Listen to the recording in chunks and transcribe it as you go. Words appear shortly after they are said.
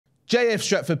JF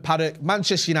Stretford, Paddock,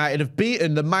 Manchester United have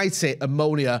beaten the mighty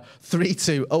Omonia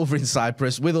 3-2 over in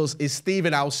Cyprus. With us is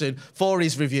Stephen Howson for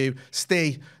his review.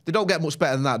 Steve, they don't get much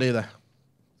better than that, do they?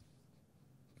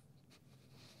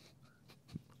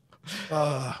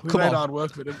 We made hard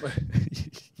work of it, didn't we?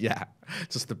 Yeah,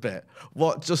 just a bit.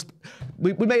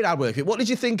 We made hard work of it. What did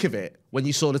you think of it when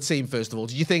you saw the team, first of all?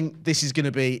 Did you think this is going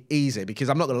to be easy? Because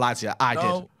I'm not going to lie to you, I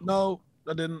did. No,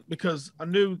 I didn't, because I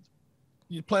knew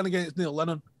you're playing against Neil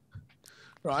Lennon,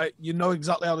 right? You know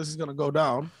exactly how this is going to go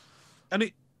down. And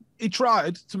he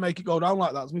tried to make it go down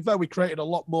like that. To be fair, we created a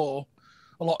lot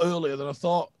earlier than I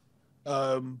thought.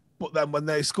 But then when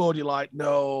they scored, you're like,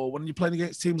 no. When you're playing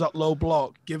against teams at low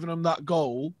block, giving them that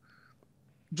goal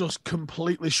just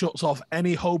completely shuts off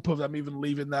any hope of them even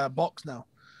leaving their box now.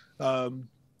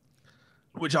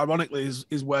 Which ironically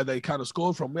is where they kind of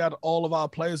scored from. We had all of our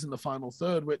players in the final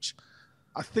third, which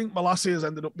I think Malacia has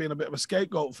ended up being a bit of a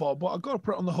scapegoat for, but I've got to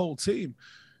put it on the whole team.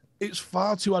 It's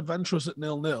far too adventurous at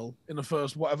 0-0 in the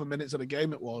first whatever minutes of the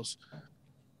game it was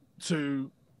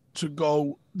to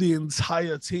go the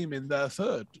entire team in their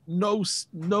third. No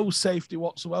safety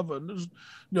whatsoever. There's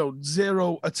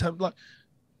zero attempt. Like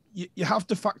you have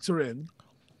to factor in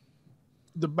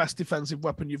the best defensive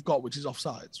weapon you've got, which is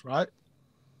offsides, right?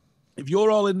 If you're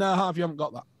all in their half, you haven't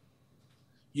got that.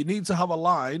 You need to have a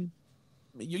line.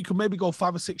 You can maybe go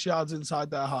 5 or 6 yards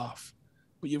inside their half,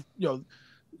 but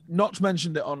Notch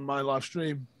mentioned it on my live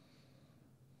stream.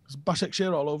 It's Bashek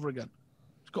Shearer all over again.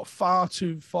 Got far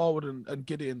too forward and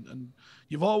giddy, and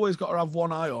you've always got to have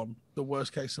one eye on the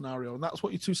worst case scenario, and that's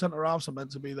what your two centre halves are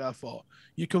meant to be there for.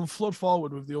 You can flood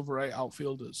forward with the other 8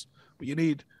 outfielders, but you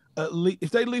need at least,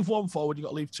 if they leave one forward, you got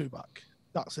to leave 2 back.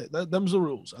 That's it. Them's the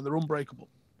rules, and they're unbreakable.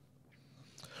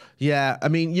 Yeah, I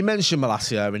mean, you mentioned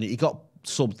Malacia, and he got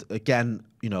subbed again.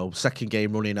 Second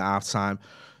game running at half time.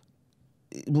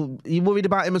 Are you worried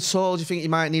about him at all? Do you think he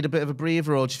might need a bit of a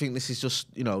breather, or do you think this is just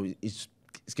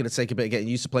it's going to take a bit of getting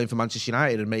used to playing for Manchester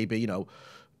United, and maybe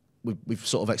we've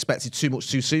sort of expected too much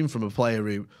too soon from a player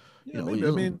who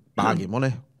bagging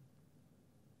money.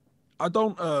 I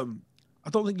don't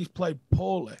think he's played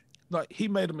poorly. Like, he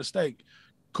made a mistake.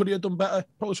 Could he have done better?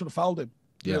 Probably should have fouled him.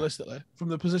 Yeah. Realistically, from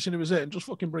the position he was in, just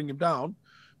fucking bring him down.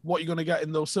 What you're going to get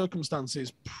in those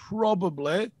circumstances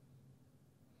probably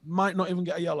might not even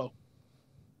get a yellow.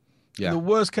 Yeah. In the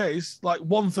worst case, like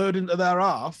 1/3 into their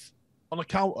half on a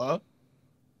counter,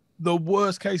 the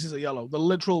worst case is a yellow. They're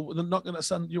not going to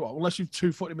send you out unless you've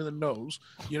 2-footed him in the nose.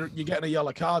 You're getting a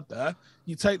yellow card there.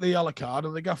 You take the yellow card,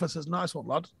 and the gaffer says, "Nice one,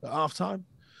 lad," at half time.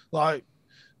 Like,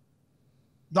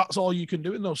 that's all you can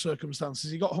do in those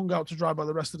circumstances. He got hung out to dry by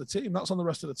the rest of the team. That's on the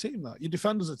rest of the team. That you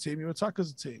defend as a team, you attack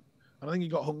as a team. And I think he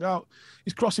got hung out.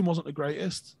 His crossing wasn't the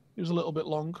greatest. He was a little bit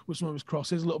long with some of his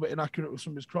crosses, a little bit inaccurate with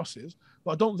some of his crosses.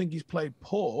 But I don't think he's played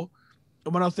poor.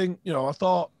 And when I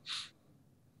thought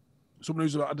someone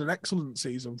who's had an excellent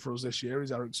season for us this year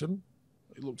is Ericsson.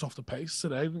 He looked off the pace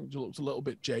today. He looked a little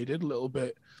bit jaded, a little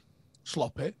bit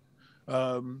sloppy.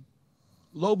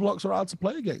 Low blocks are hard to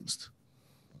play against.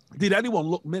 Did anyone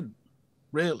look mint,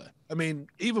 really? I mean,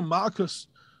 even Marcus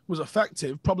was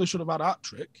effective, probably should have had a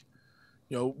hat-trick.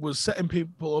 Was setting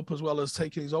people up as well as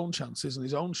taking his own chances and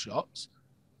his own shots.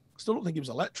 Still don't think he was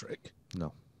electric.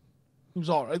 No. He was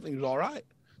all right. I think he was all right.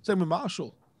 Same with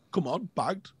Marshall. Come on,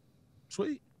 bagged.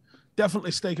 Sweet.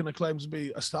 Definitely staking a claim to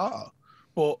be a starter.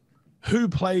 But who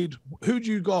do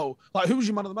you go? Like, who was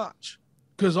your man of the match?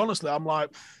 Because honestly, I'm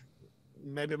like,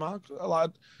 maybe Mark.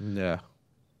 Like, yeah.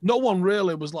 No one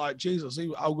really was like, Jesus,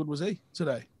 how good was he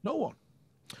today? No one.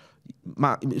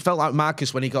 It felt like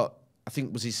Marcus when he got, I think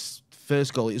it was his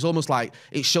first goal. It was almost like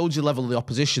it showed you the level of the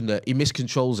opposition that he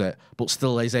miscontrols it, but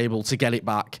still is able to get it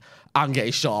back and get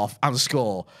his shot off and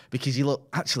score. Because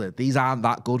actually, these aren't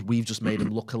that good. We've just made them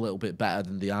look a little bit better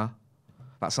than they are.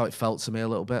 That's how it felt to me a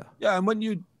little bit. Yeah, and when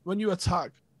you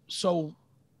attack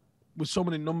with so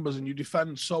many numbers and you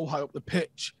defend so high up the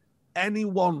pitch,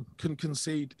 anyone can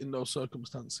concede in those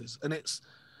circumstances. And it's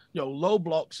low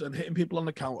blocks and hitting people on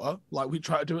the counter, like we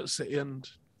tried to do at City and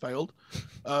failed.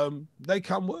 They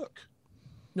can work.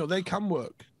 They can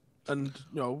work. And,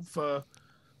 for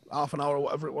half an hour or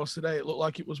whatever it was today, it looked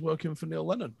like it was working for Neil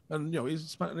Lennon. And, he's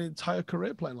spent an entire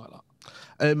career playing like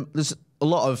that. There's a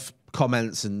lot of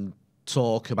comments and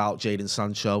talk about Jadon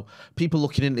Sancho. People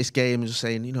looking into this game and just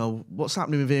saying, what's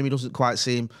happening with him? He doesn't quite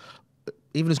seem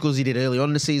even as good as he did early on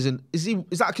in the season. Is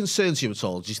that a concern to you at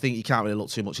all? Do you think you can't really look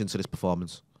too much into this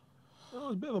performance? Oh,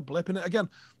 it's a bit of a blip in it. Again,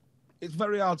 it's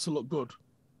very hard to look good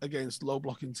against low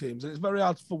blocking teams, and it's very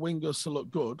hard for wingers to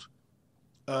look good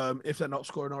if they're not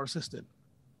scoring or assisting.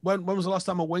 When was the last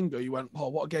time a winger you went, oh,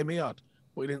 what a game he had,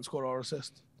 but he didn't score or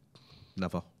assist?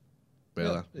 Never.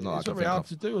 Really, it's very hard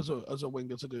to do as a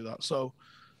winger to do that. So,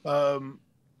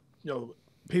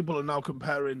 people are now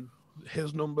comparing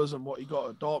his numbers and what he got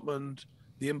at Dortmund,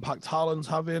 the impact Haaland's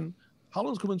having.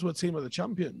 Haaland's coming to a team of the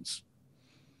champions.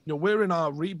 We're in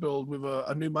our rebuild with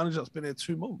a new manager that's been here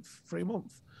 3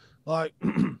 months. Like,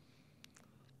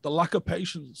 the lack of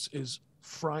patience is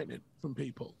frightening from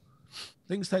people.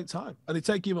 Things take time, and they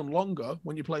take even longer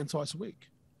when you're playing twice a week.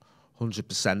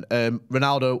 100%.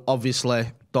 Ronaldo,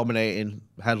 obviously, dominating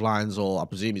headlines, or I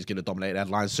presume he's going to dominate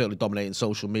headlines, certainly dominating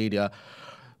social media.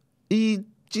 Do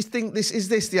you think this is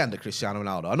the end of Cristiano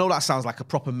Ronaldo? I know that sounds like a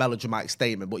proper melodramatic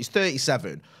statement, but he's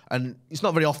 37, and it's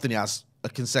not very often he has a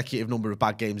consecutive number of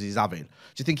bad games he's having. Do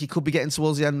you think he could be getting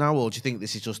towards the end now, or do you think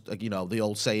this is just, the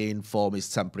old saying, form is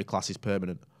temporary, class is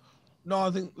permanent? No, I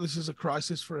think this is a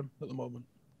crisis for him at the moment.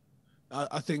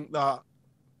 I think that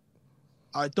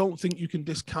I don't think you can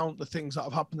discount the things that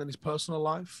have happened in his personal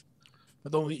life. I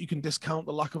don't think you can discount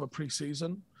the lack of a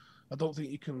pre-season. I don't think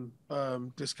you can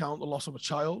discount the loss of a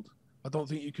child. I don't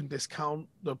think you can discount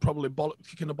the probably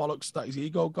kicking the bollocks that his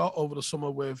ego got over the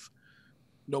summer with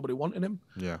nobody wanting him.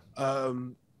 Yeah.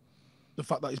 The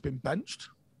fact that he's been benched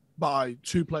by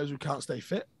 2 players who can't stay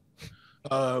fit.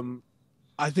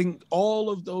 I think all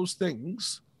of those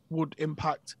things would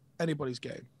impact anybody's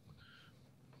game.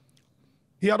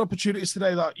 He had opportunities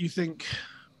today that you think,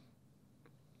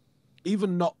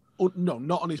 even not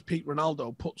on his peak,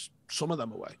 Ronaldo puts some of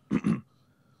them away.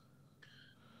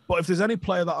 But if there's any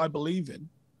player that I believe in,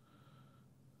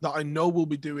 that I know will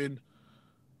be doing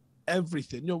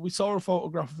everything. We saw a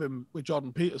photograph of him with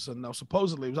Jordan Peterson. Now,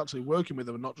 supposedly, he was actually working with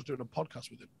him and not just doing a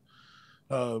podcast with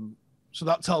him. So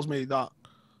that tells me that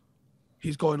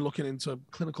he's going looking into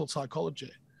clinical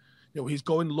psychology. He's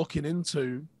going looking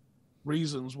into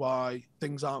reasons why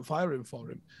things aren't firing for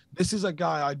him. This is a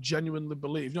guy I genuinely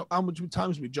believe. How much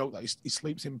times we joke that he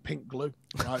sleeps in pink glue,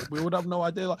 right? We would have no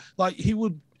idea. Like he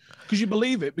would, because you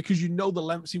believe it, because you know the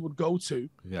lengths he would go to.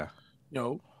 Yeah.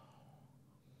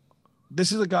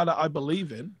 This is a guy that I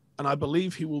believe in, and I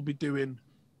believe he will be doing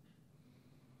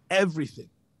everything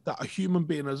that a human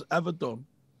being has ever done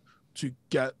to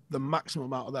get the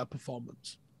maximum out of their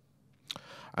performance.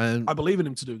 And I believe in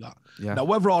him to do that. Yeah. Now,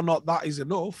 whether or not that is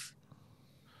enough,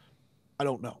 I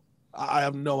don't know. I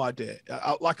have no idea.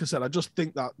 Like I said, I just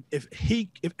think that if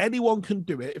anyone can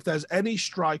do it, if there's any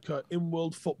striker in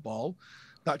world football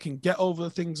that can get over the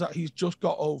things that he's just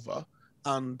got over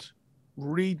and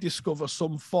rediscover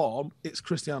some form, it's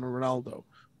Cristiano Ronaldo.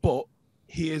 But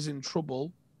he is in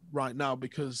trouble right now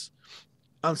because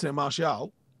Anthony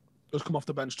Martial has come off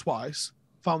the bench twice,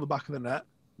 found the back of the net,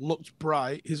 looked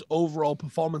bright. His overall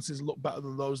performances look better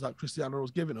than those that Cristiano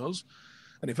was giving us.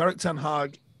 And if Erik ten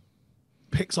Hag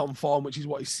picks on form, which is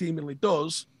what he seemingly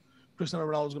does, Cristiano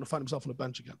Ronaldo is going to find himself on the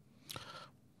bench again.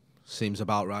 Seems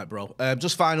about right, bro.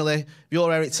 Just finally, if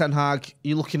you're Erik ten Hag,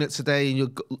 you're looking at today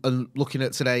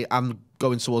and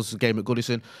going towards the game at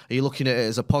Goodison. Are you looking at it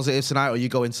as a positive tonight, or are you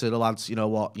going to the lads, you know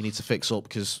what, you need to fix up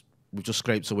because we've just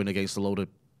scraped a win against a load of,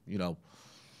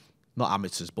 not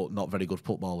amateurs, but not very good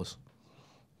footballers?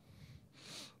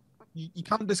 You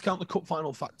can't discount the cup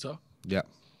final factor. Yeah.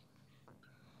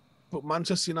 But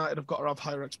Manchester United have got to have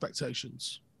higher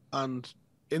expectations. And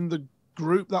in the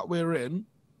group that we're in,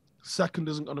 second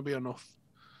isn't going to be enough.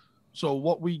 So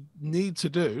what we need to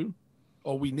do,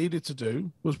 or we needed to do,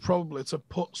 was probably to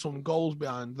put some goals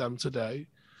behind them today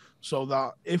so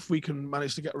that if we can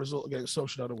manage to get a result against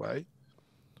Sociedad away,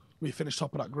 we finish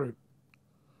top of that group.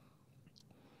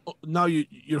 Now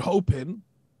you're hoping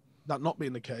that not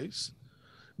being the case,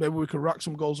 maybe we can rack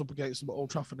some goals up against them at Old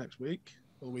Trafford next week,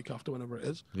 or the week after, whenever it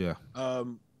is. Yeah.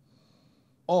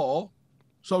 Or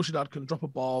Sociedad can drop a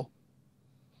ball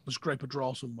and scrape a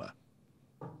draw somewhere.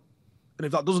 And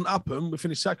if that doesn't happen, we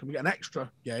finish second. We get an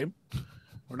extra game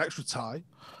or an extra tie,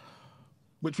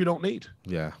 which we don't need.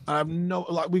 Yeah. I have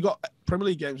we got Premier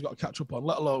League games we've got to catch up on,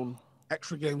 let alone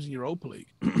extra games in Europa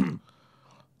League.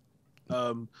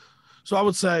 So I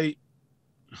would say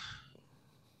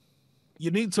you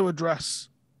need to address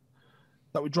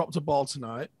that we dropped a ball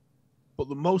tonight, but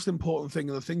the most important thing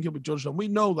and the thing you'll be judged on, we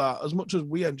know that as much as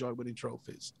we enjoy winning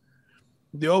trophies,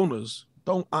 the owners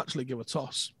don't actually give a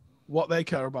toss. What they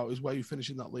care about is where you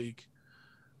finish in that league.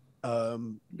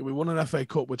 We won an FA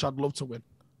Cup, which I'd love to win.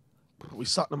 We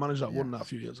sacked the manager that won that a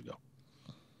few years ago.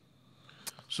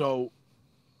 So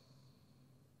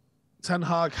Ten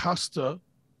Hag has to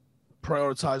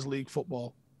prioritise league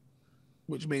football,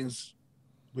 which means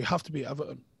we have to beat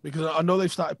Everton. Because I know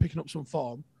they've started picking up some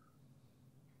form,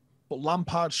 but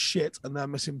Lampard's shit and they're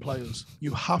missing players.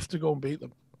 You have to go and beat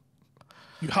them.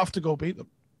 You have to go beat them.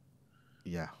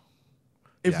 Yeah.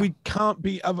 If we can't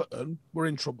beat Everton, we're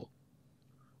in trouble.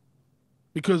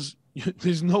 Because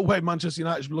there's no way Manchester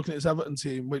United should be looking at this Everton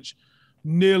team, which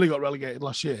nearly got relegated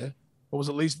last year, or was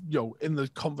at least in the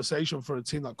conversation for a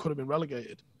team that could have been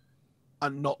relegated,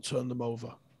 and not turn them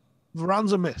over.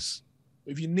 Varane's a miss.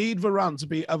 If you need Varane to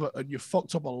beat Everton, you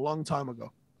fucked up a long time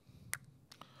ago.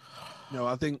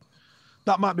 I think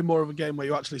that might be more of a game where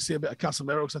you actually see a bit of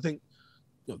Casemiro, because I think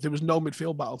there was no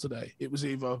midfield battle today. It was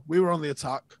either we were on the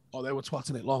attack or they were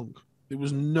twatting it long. There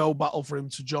was no battle for him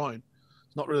to join.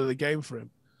 It's not really the game for him.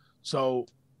 So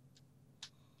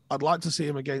I'd like to see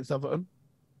him against Everton.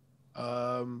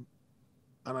 And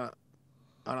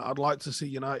I'd like to see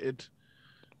United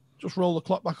just roll the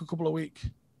clock back a couple of weeks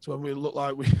to when we look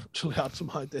like we actually had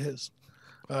some ideas.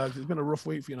 It's been a rough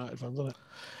week for United fans, hasn't it?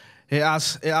 It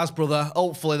has, brother.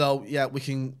 Hopefully, though, we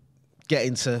can get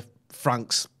into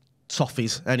Frank's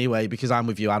toffees anyway, because I'm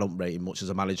with you. I don't rate him much as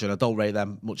a manager, and I don't rate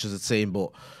them much as a team,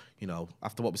 but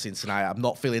after what we've seen tonight, I'm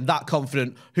not feeling that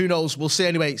confident. Who knows? We'll see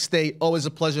anyway. Steve, always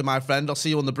a pleasure, my friend. I'll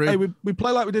see you on the brew. Hey, we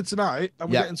play like we did tonight, and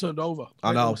we're getting turned over.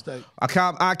 I know. I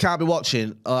can't be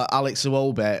watching Alex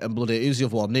Iwobi and bloody, who's the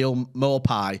other one? Neil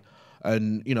Mopai,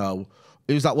 and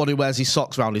who's that one who wears his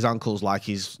socks around his ankles like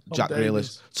he's Jack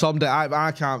Grealish? Tom Davies.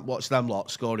 I can't watch them lot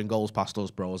scoring goals past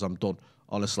us, bros. I'm done.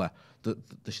 Honestly,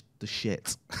 the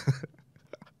shit.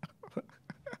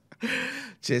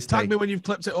 Cheers. Tag me when you've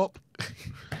clipped it up.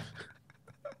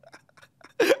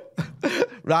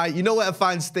 Right, you know where to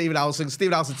find Stephen Howson.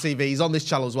 Stephen Howson TV. He's on this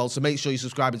channel as well, so make sure you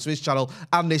subscribe to his channel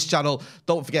and this channel.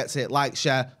 Don't forget to hit like,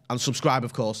 share, and subscribe,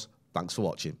 of course. Thanks for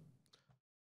watching.